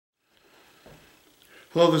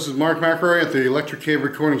Hello, this is Mark McElroy at the Electric Cave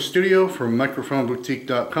Recording Studio from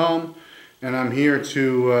microphoneboutique.com, and I'm here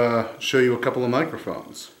to show you a couple of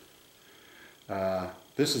microphones.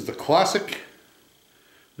 This is the classic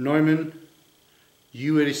Neumann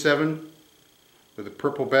U87 with a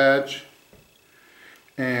purple badge,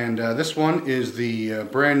 and this one is the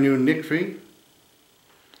brand new NIKFI.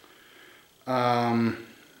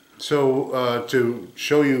 To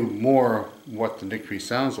show you more what the NIKFI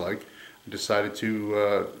sounds like, I decided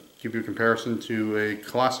to give you a comparison to a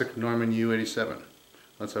classic Neumann U87.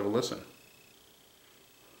 Let's have a listen.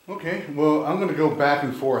 Okay, well, I'm going to go back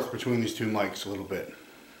and forth between these two mics a little bit,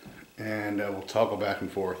 and we'll toggle back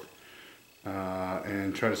and forth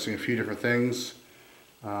and try to sing a few different things.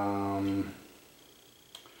 I'd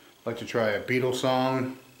like to try a Beatles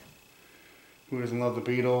song. Who doesn't love the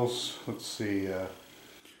Beatles? Let's see.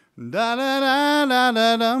 Da da da da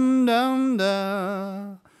da dum dum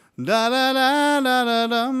da. Da da da da da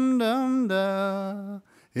dum dum da.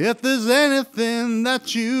 If there's anything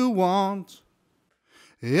that you want,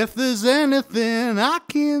 if there's anything I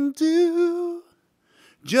can do,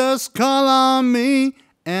 just call on me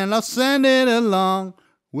and I'll send it along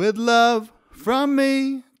with love from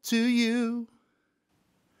me to you.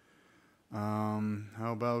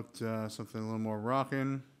 How about something a little more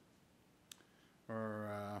rockin',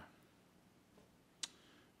 or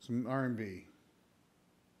some R&B.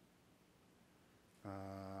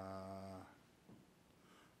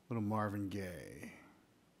 Little Marvin Gaye.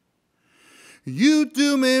 You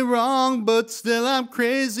do me wrong, but still I'm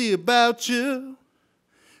crazy about you.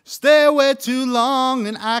 Stay away too long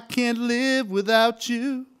and I can't live without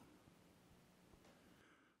you.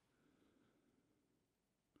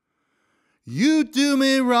 You do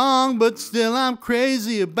me wrong, but still I'm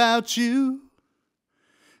crazy about you.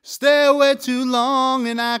 Stay away too long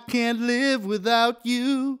and I can't live without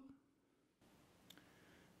you.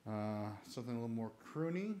 Something a little more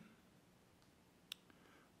croony.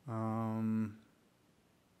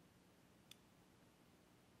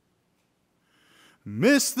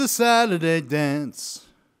 Missed the Saturday dance.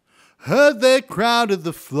 Heard they crowded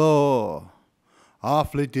the floor.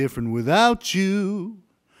 Awfully different without you.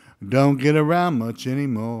 Don't get around much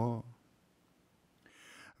anymore.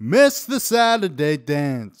 Missed the Saturday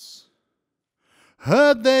dance.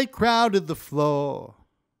 Heard they crowded the floor.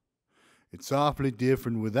 It's awfully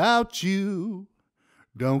different without you.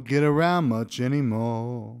 Don't get around much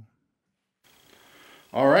anymore.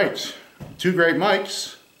 All right, two great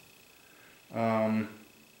mics.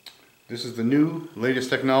 This is the new, latest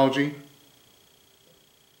technology,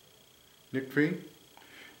 NIKFI.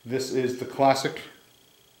 This is the classic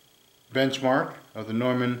benchmark of the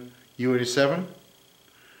Neumann U87.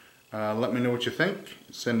 Let me know what you think.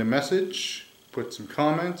 Send a message, put some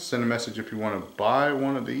comments, send a message if you want to buy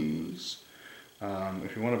one of these.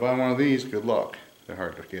 If you want to buy one of these, good luck. They're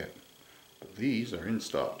hard to get, but these are in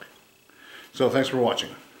stock. So thanks for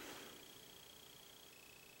watching.